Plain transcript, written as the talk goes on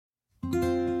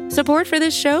Support for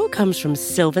this show comes from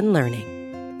Sylvan Learning.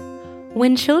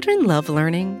 When children love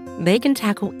learning, they can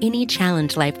tackle any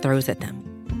challenge life throws at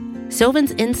them.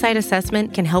 Sylvan's Insight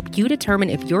Assessment can help you determine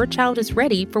if your child is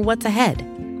ready for what's ahead.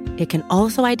 It can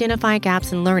also identify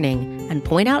gaps in learning and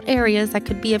point out areas that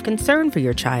could be of concern for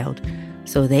your child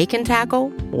so they can tackle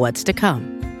what's to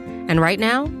come. And right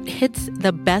now, it's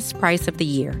the best price of the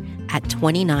year at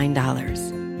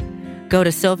 $29. Go to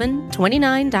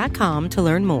sylvan29.com to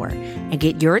learn more and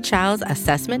get your child's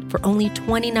assessment for only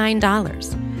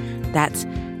 $29. That's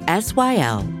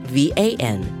SYLVAN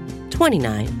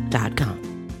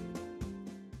 29.com.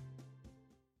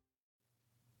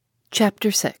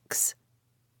 Chapter 6.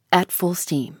 At Full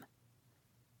Steam.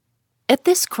 At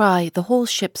this cry, the whole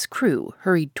ship's crew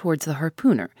hurried towards the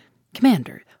harpooner,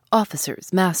 commander,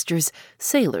 officers, masters,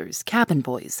 sailors, cabin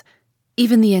boys.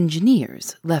 Even the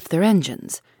engineers left their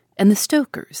engines, and the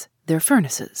stokers their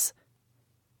furnaces.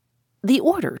 The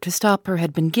order to stop her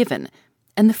had been given,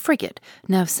 and the frigate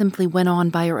now simply went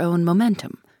on by her own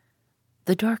momentum.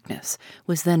 The darkness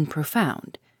was then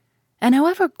profound, and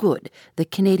however good the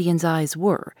Canadian's eyes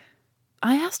were,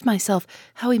 I asked myself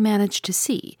how he managed to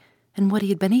see and what he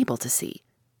had been able to see.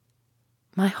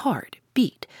 My heart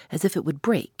beat as if it would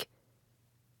break.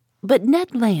 But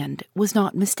Ned Land was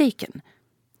not mistaken,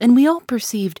 and we all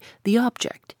perceived the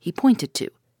object he pointed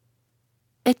to.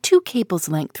 At 2 cables'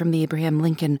 length from the Abraham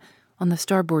Lincoln on the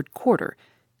starboard quarter,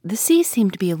 the sea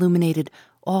seemed to be illuminated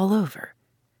all over.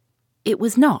 It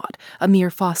was not a mere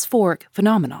phosphoric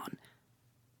phenomenon.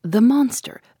 The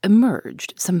monster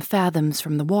emerged some fathoms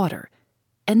from the water,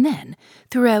 and then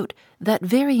threw out that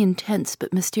very intense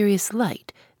but mysterious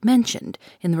light mentioned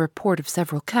in the report of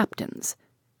several captains.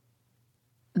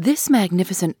 This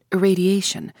magnificent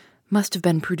irradiation must have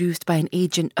been produced by an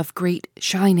agent of great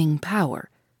shining power.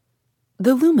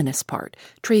 The luminous part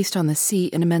traced on the sea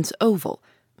an immense oval,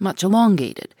 much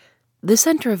elongated, the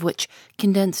center of which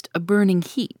condensed a burning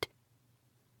heat.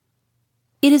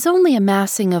 "It is only a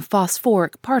massing of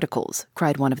phosphoric particles,"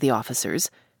 cried one of the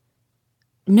officers.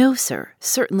 "No, sir,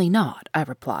 certainly not," I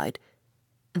replied.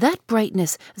 "That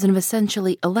brightness is of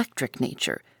essentially electric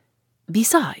nature.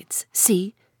 Besides,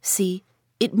 see,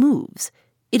 it moves.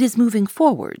 It is moving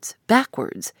forwards,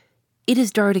 backwards. It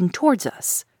is darting towards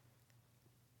us."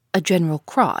 A general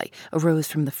cry arose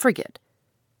from the frigate.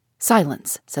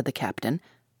 "Silence," said the captain.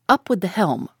 "Up with the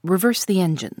helm, reverse the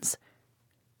engines."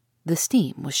 The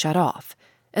steam was shut off,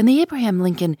 and the Abraham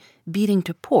Lincoln, beating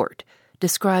to port,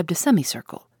 described a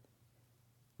semicircle.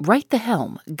 "Right the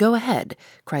helm, go ahead,"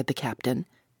 cried the captain.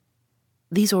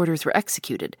 These orders were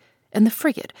executed, and the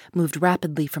frigate moved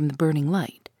rapidly from the burning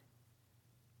light.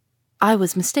 I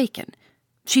was mistaken.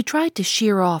 She tried to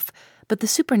sheer off, but the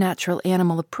supernatural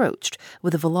animal approached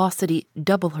with a velocity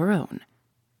double her own.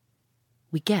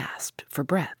 We gasped for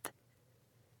breath.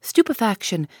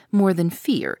 Stupefaction more than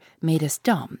fear made us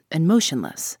dumb and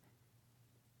motionless.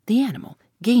 The animal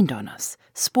gained on us,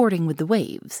 sporting with the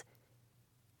waves.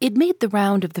 It made the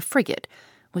round of the frigate,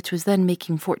 which was then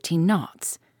making 14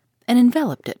 knots, and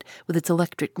enveloped it with its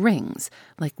electric rings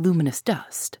like luminous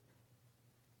dust.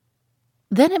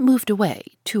 Then it moved away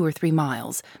 2 or 3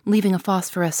 miles, leaving a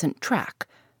phosphorescent track,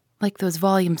 like those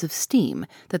volumes of steam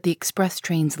that the express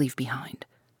trains leave behind.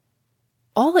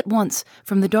 All at once,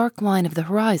 from the dark line of the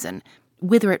horizon,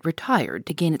 whither it retired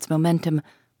to gain its momentum,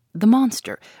 the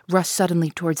monster rushed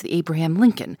suddenly towards the Abraham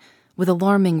Lincoln with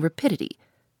alarming rapidity,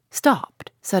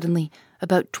 stopped suddenly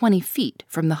about 20 feet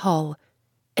from the hull,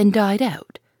 and died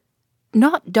out,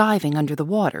 not diving under the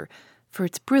water, for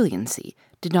its brilliancy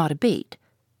did not abate,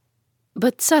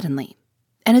 but suddenly,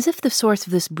 and as if the source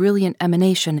of this brilliant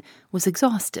emanation was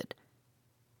exhausted.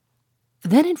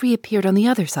 Then it reappeared on the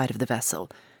other side of the vessel,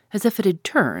 as if it had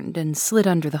turned and slid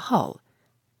under the hull.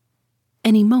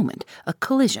 Any moment a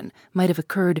collision might have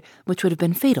occurred which would have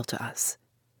been fatal to us.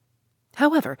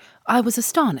 However, I was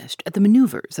astonished at the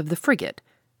maneuvers of the frigate.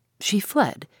 She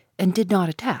fled and did not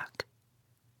attack.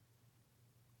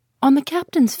 On the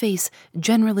captain's face,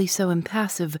 generally so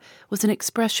impassive, was an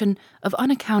expression of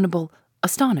unaccountable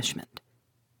astonishment.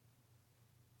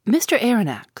 "Mr.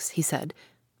 Aronnax," he said,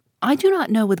 "I do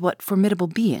not know with what formidable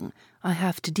being I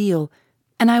have to deal,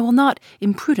 and I will not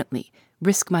imprudently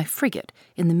risk my frigate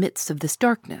in the midst of this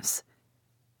darkness.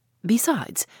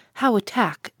 Besides, how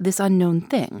attack this unknown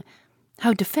thing?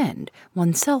 How defend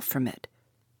oneself from it?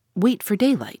 Wait for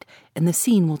daylight, and the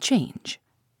scene will change."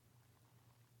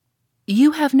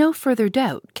 "You have no further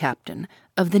doubt, Captain,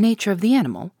 of the nature of the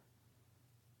animal?"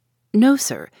 "No,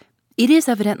 sir. It is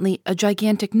evidently a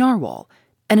gigantic narwhal,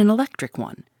 and an electric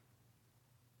one."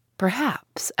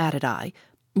 "Perhaps," added I,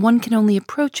 "one can only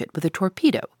approach it with a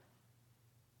torpedo."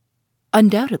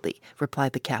 "Undoubtedly,"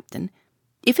 replied the captain.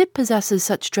 "If it possesses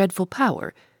such dreadful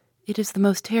power, it is the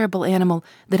most terrible animal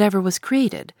that ever was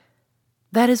created.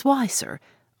 That is why, sir,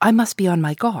 I must be on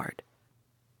my guard."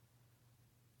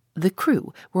 The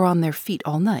crew were on their feet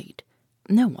all night.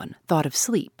 No one thought of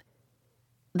sleep.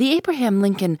 The Abraham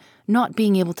Lincoln, not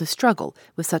being able to struggle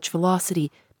with such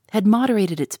velocity, had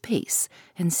moderated its pace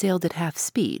and sailed at half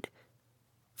speed.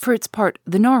 For its part,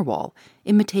 the Narwhal,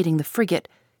 imitating the frigate,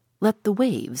 let the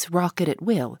waves rock it at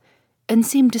will, and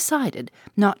seemed decided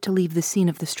not to leave the scene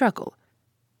of the struggle.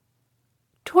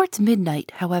 Towards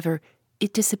midnight, however,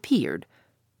 it disappeared,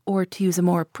 or to use a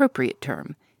more appropriate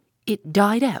term, it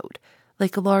died out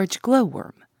like a large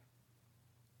glowworm.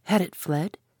 Had it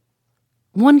fled?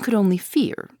 One could only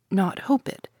fear, not hope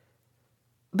it.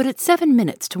 But at 7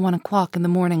 minutes to 1 o'clock in the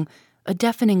morning, a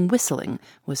deafening whistling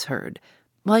was heard,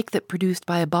 like that produced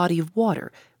by a body of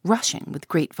water rushing with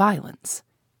great violence.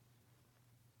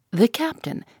 The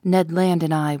captain, Ned Land,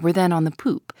 and I were then on the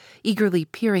poop, eagerly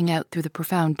peering out through the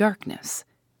profound darkness.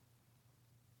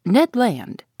 "Ned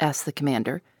Land," asked the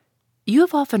commander, "you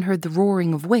have often heard the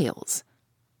roaring of whales."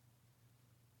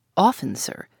 "Often,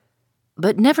 sir,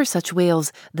 but never such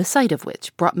whales the sight of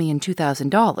which brought me in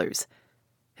 $2,000,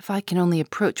 if I can only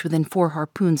approach within 4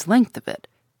 harpoons' length of it."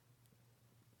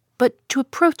 "But to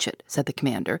approach it," said the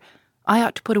commander, "I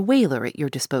ought to put a whaler at your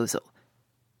disposal."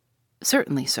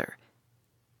 "Certainly, sir.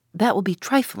 That will be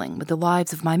trifling with the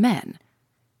lives of my men."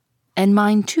 "And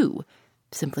mine, too,"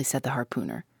 simply said the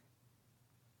harpooner.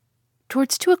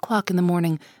 Towards 2 o'clock in the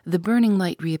morning, the burning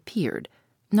light reappeared,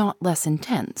 not less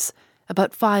intense,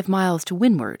 about 5 miles to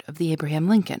windward of the Abraham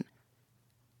Lincoln.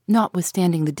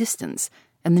 Notwithstanding the distance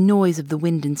and the noise of the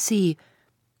wind and sea,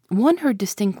 one heard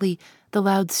distinctly the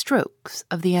loud strokes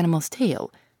of the animal's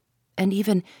tail, and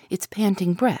even its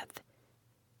panting breath.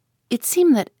 It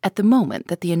seemed that at the moment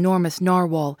that the enormous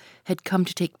narwhal had come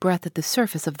to take breath at the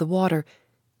surface of the water,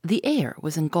 the air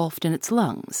was engulfed in its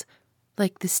lungs,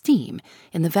 like the steam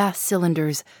in the vast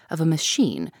cylinders of a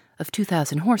machine of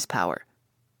 2,000 horsepower.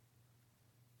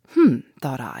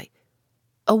 Thought I.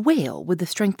 A whale with the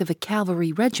strength of a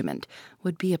cavalry regiment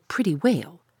would be a pretty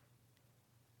whale.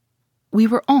 We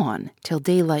were on till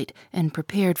daylight and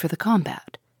prepared for the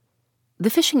combat.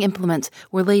 The fishing implements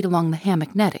were laid along the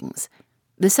hammock nettings.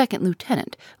 The second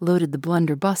lieutenant loaded the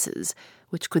blunderbusses,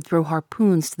 which could throw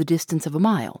harpoons to the distance of a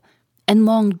mile, and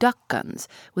long duck guns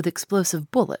with explosive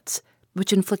bullets,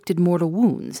 which inflicted mortal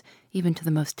wounds even to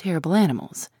the most terrible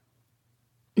animals.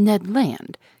 Ned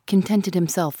Land contented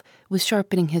himself with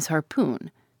sharpening his harpoon,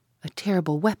 a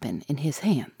terrible weapon in his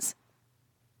hands.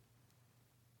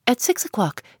 At 6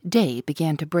 o'clock, day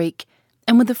began to break,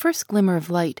 and with the first glimmer of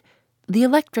light, the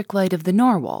electric light of the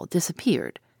narwhal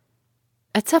disappeared.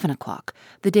 At 7 o'clock,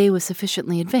 the day was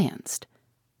sufficiently advanced,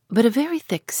 but a very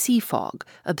thick sea fog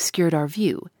obscured our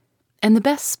view, and the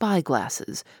best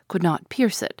spy-glasses could not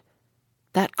pierce it.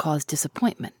 That caused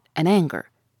disappointment and anger.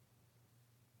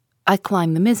 I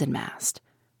climbed the mizzenmast.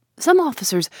 Some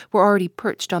officers were already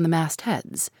perched on the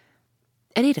mastheads.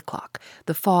 At 8 o'clock,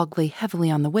 the fog lay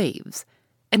heavily on the waves,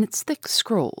 and its thick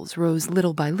scrolls rose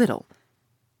little by little.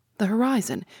 The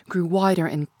horizon grew wider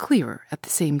and clearer at the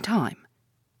same time.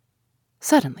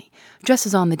 Suddenly, just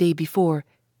as on the day before,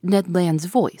 Ned Land's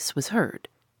voice was heard.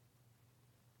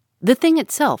 "The thing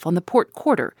itself on the port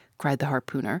quarter," cried the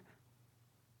harpooner.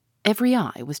 Every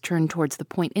eye was turned towards the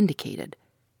point indicated.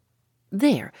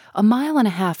 There, 1.5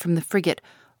 miles from the frigate,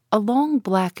 a long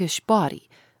blackish body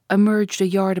emerged a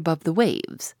yard above the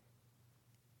waves.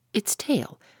 Its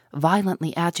tail,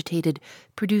 violently agitated,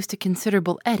 produced a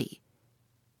considerable eddy.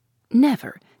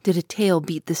 Never did a tail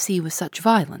beat the sea with such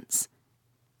violence.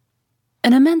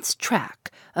 An immense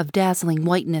track of dazzling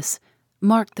whiteness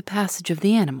marked the passage of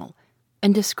the animal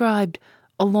and described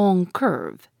a long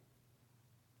curve.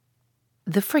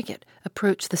 The frigate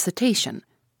approached the cetacean.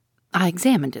 I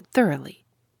examined it thoroughly.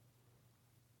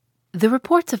 The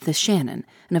reports of the Shannon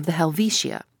and of the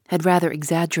Helvetia had rather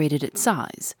exaggerated its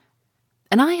size,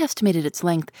 and I estimated its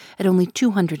length at only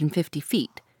 250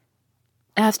 feet.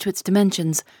 As to its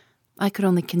dimensions, I could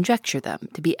only conjecture them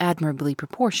to be admirably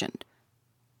proportioned.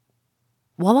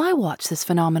 While I watched this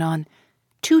phenomenon,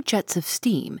 2 jets of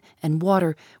steam and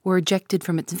water were ejected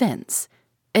from its vents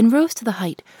and rose to the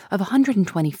height of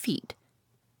 120 feet.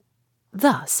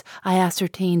 Thus I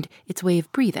ascertained its way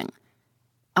of breathing.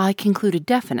 I concluded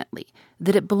definitely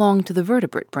that it belonged to the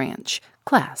vertebrate branch,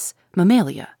 class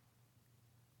Mammalia.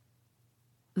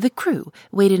 The crew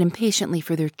waited impatiently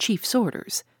for their chief's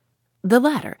orders. The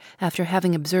latter, after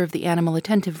having observed the animal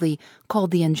attentively,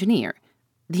 called the engineer.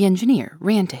 The engineer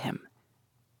ran to him.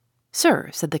 "Sir,"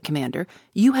 said the commander,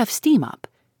 "you have steam up."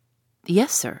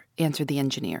 "Yes, sir," answered the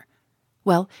engineer.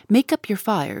 "Well, make up your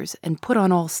fires and put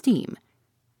on all steam."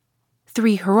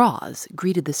 3 hurrahs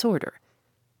greeted this order.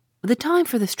 The time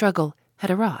for the struggle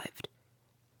had arrived.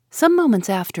 Some moments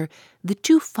after, the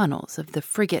 2 funnels of the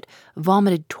frigate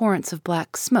vomited torrents of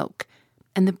black smoke,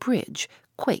 and the bridge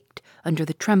quaked under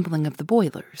the trembling of the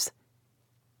boilers.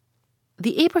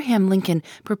 The Abraham Lincoln,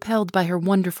 propelled by her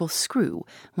wonderful screw,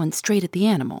 went straight at the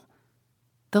animal.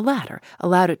 The latter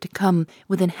allowed it to come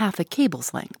within half a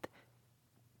cable's length.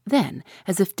 Then,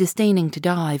 as if disdaining to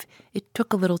dive, it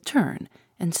took a little turn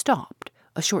and stopped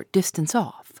a short distance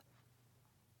off.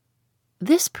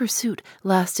 This pursuit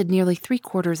lasted nearly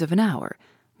 3/4 of an hour,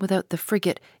 without the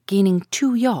frigate gaining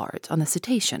 2 yards on the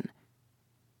cetacean.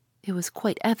 It was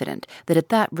quite evident that at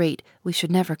that rate we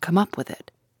should never come up with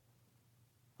it.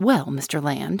 "Well, Mr.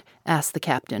 Land," asked the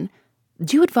captain,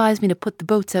 "do you advise me to put the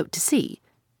boats out to sea?"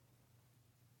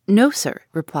 "No, sir,"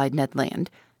 replied Ned Land,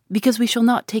 "because we shall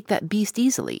not take that beast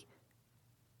easily."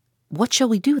 "What shall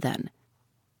we do then?"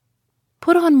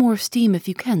 "Put on more steam if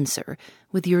you can, sir.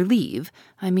 With your leave,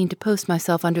 I mean to post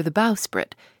myself under the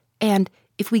bowsprit, and,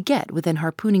 if we get within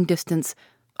harpooning distance,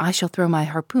 I shall throw my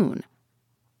harpoon."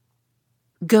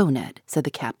 "Go, Ned," said the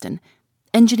captain.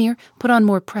 "Engineer, put on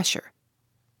more pressure."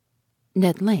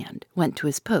 Ned Land went to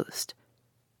his post.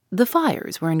 The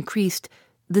fires were increased,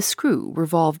 the screw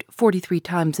revolved 43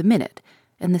 times a minute,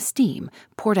 and the steam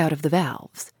poured out of the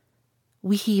valves.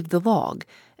 We heaved the log,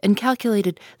 and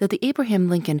calculated that the Abraham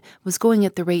Lincoln was going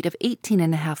at the rate of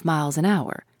 18.5 miles an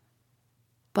hour.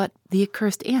 But the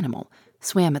accursed animal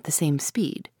swam at the same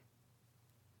speed.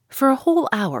 For a whole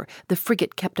hour the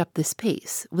frigate kept up this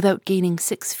pace, without gaining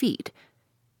 6 feet.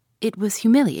 It was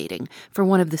humiliating for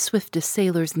one of the swiftest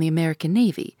sailors in the American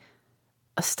Navy.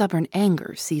 A stubborn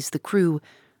anger seized the crew.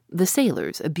 The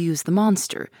sailors abused the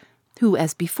monster, who,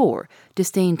 as before,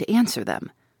 disdained to answer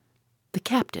them. The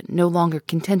captain no longer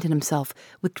contented himself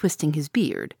with twisting his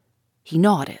beard. He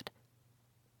nodded.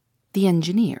 The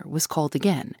engineer was called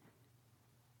again.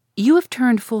 "You have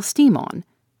turned full steam on?"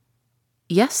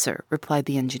 "Yes, sir," replied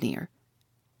the engineer.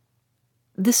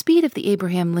 The speed of the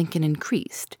Abraham Lincoln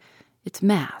increased. Its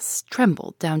masts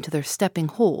trembled down to their stepping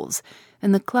holes,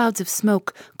 and the clouds of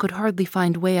smoke could hardly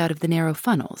find way out of the narrow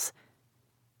funnels.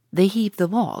 They heaved the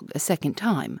log a second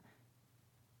time.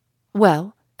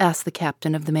 "Well?" asked the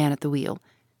captain of the man at the wheel.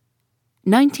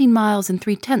 19 miles and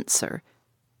 3/10, sir."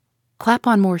 "Clap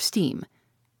on more steam."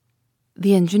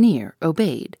 The engineer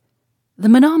obeyed. The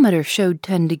manometer showed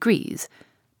 10 degrees,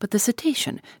 but the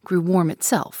cetacean grew warm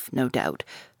itself, no doubt,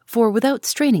 for without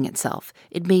straining itself,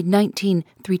 it made 19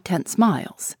 3/10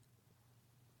 miles.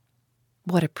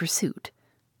 What a pursuit!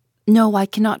 No, I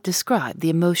cannot describe the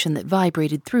emotion that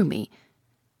vibrated through me.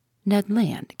 Ned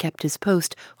Land kept his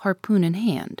post, harpoon in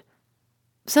hand.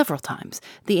 Several times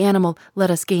the animal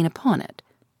let us gain upon it.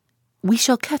 "We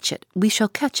shall catch it, we shall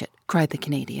catch it," cried the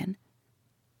Canadian.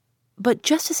 But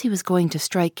just as he was going to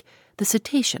strike, the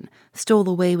cetacean stole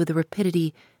away with a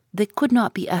rapidity that could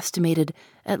not be estimated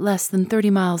at less than 30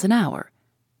 miles an hour,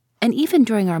 and even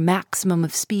during our maximum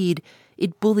of speed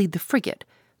it bullied the frigate,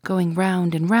 going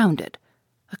round and round it.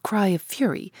 A cry of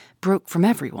fury broke from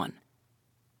everyone.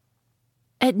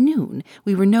 At noon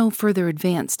we were no further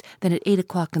advanced than at 8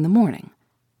 o'clock in the morning.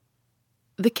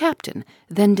 The captain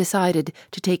then decided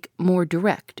to take more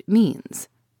direct means.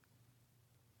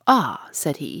 "Ah,"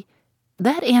 said he,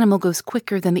 "that animal goes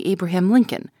quicker than the Abraham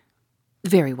Lincoln.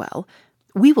 Very well,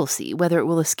 we will see whether it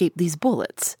will escape these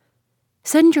bullets.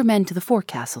 Send your men to the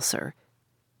forecastle, sir."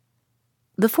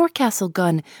 The forecastle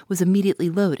gun was immediately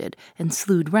loaded and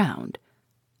slewed round,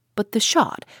 but the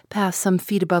shot passed some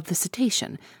feet above the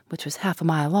cetacean, which was half a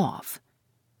mile off.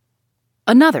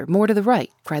 "Another, more to the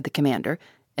right," cried the commander,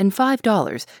 "and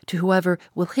 $5 to whoever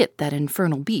will hit that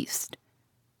infernal beast."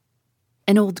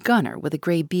 An old gunner with a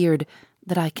gray beard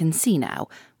that I can see now,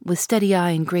 with steady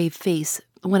eye and grave face,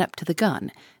 went up to the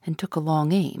gun and took a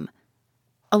long aim.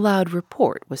 A loud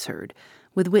report was heard,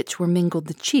 with which were mingled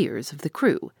the cheers of the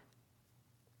crew.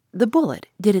 The bullet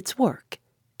did its work.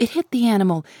 It hit the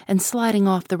animal, and sliding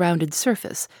off the rounded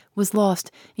surface, was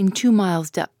lost in 2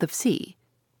 miles' depth of sea.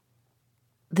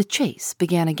 The chase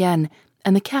began again,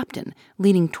 and the captain,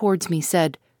 leaning towards me,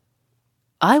 said,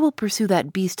 "I will pursue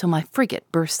that beast till my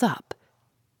frigate bursts up."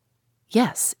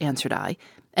 "Yes," answered I,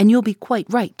 "and you'll be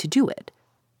quite right to do it."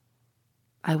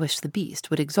 I wish the beast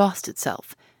would exhaust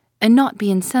itself, and not be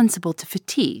insensible to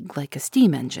fatigue like a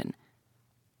steam engine.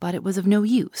 But it was of no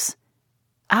use.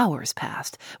 Hours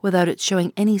passed without its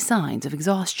showing any signs of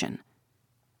exhaustion.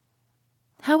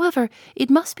 However,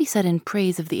 it must be said in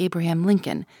praise of the Abraham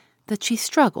Lincoln that she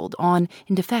struggled on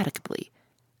indefatigably.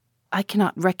 I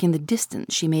cannot reckon the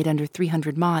distance she made under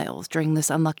 300 miles during this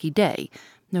unlucky day,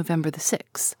 November the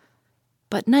 6th.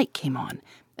 But night came on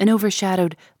and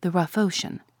overshadowed the rough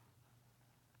ocean.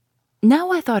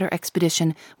 Now I thought our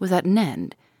expedition was at an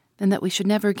end, and that we should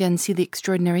never again see the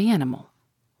extraordinary animal.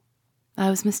 I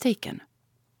was mistaken.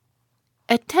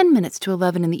 At 10 minutes to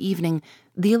 11 in the evening,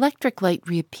 the electric light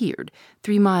reappeared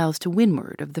 3 miles to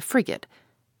windward of the frigate,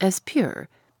 as pure,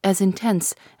 as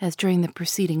intense as during the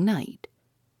preceding night.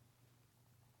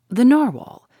 The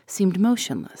narwhal seemed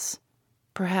motionless.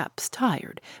 Perhaps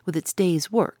tired with its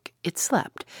day's work, it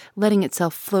slept, letting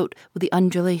itself float with the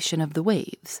undulation of the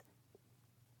waves.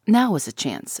 Now was a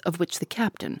chance of which the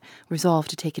captain resolved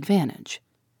to take advantage.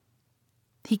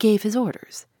 He gave his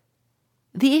orders.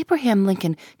 The Abraham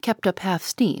Lincoln kept up half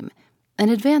steam and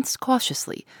advanced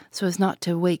cautiously so as not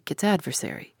to wake its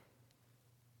adversary.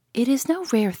 It is no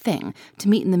rare thing to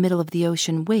meet in the middle of the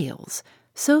ocean whales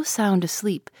so sound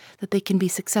asleep that they can be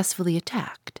successfully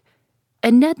attacked,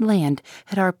 and Ned Land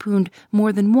had harpooned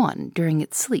more than one during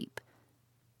its sleep.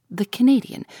 The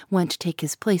Canadian went to take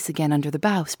his place again under the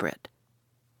bowsprit.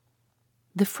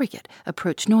 The frigate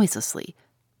approached noiselessly,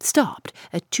 stopped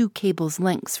at 2 cables'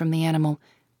 lengths from the animal,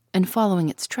 and following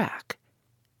its track.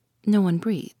 No one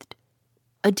breathed.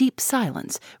 A deep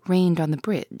silence reigned on the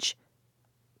bridge.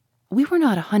 We were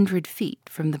not 100 feet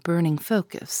from the burning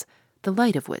Focus, the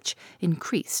light of which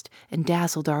increased and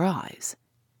dazzled our eyes.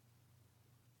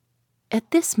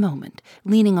 At this moment,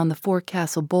 leaning on the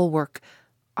forecastle bulwark,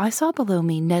 I saw below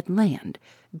me Ned Land,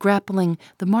 grappling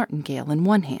the martingale in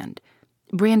one hand,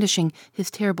 brandishing his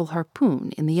terrible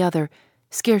harpoon in the other,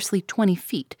 scarcely 20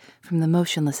 feet from the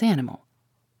motionless animal.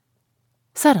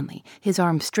 Suddenly, his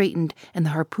arm straightened and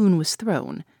the harpoon was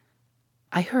thrown.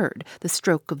 I heard the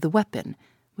stroke of the weapon,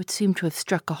 which seemed to have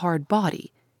struck a hard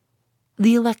body.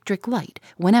 The electric light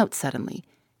went out suddenly,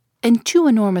 and 2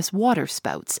 enormous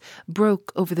waterspouts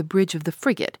broke over the bridge of the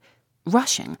frigate,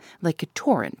 rushing like a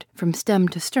torrent from stem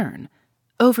to stern,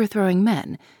 overthrowing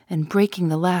men and breaking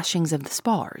the lashings of the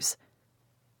spars.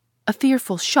 A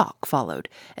fearful shock followed,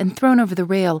 and thrown over the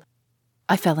rail,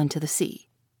 I fell into the sea.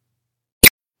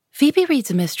 Phoebe Reads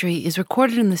a Mystery is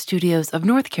recorded in the studios of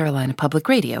North Carolina Public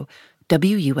Radio,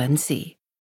 WUNC.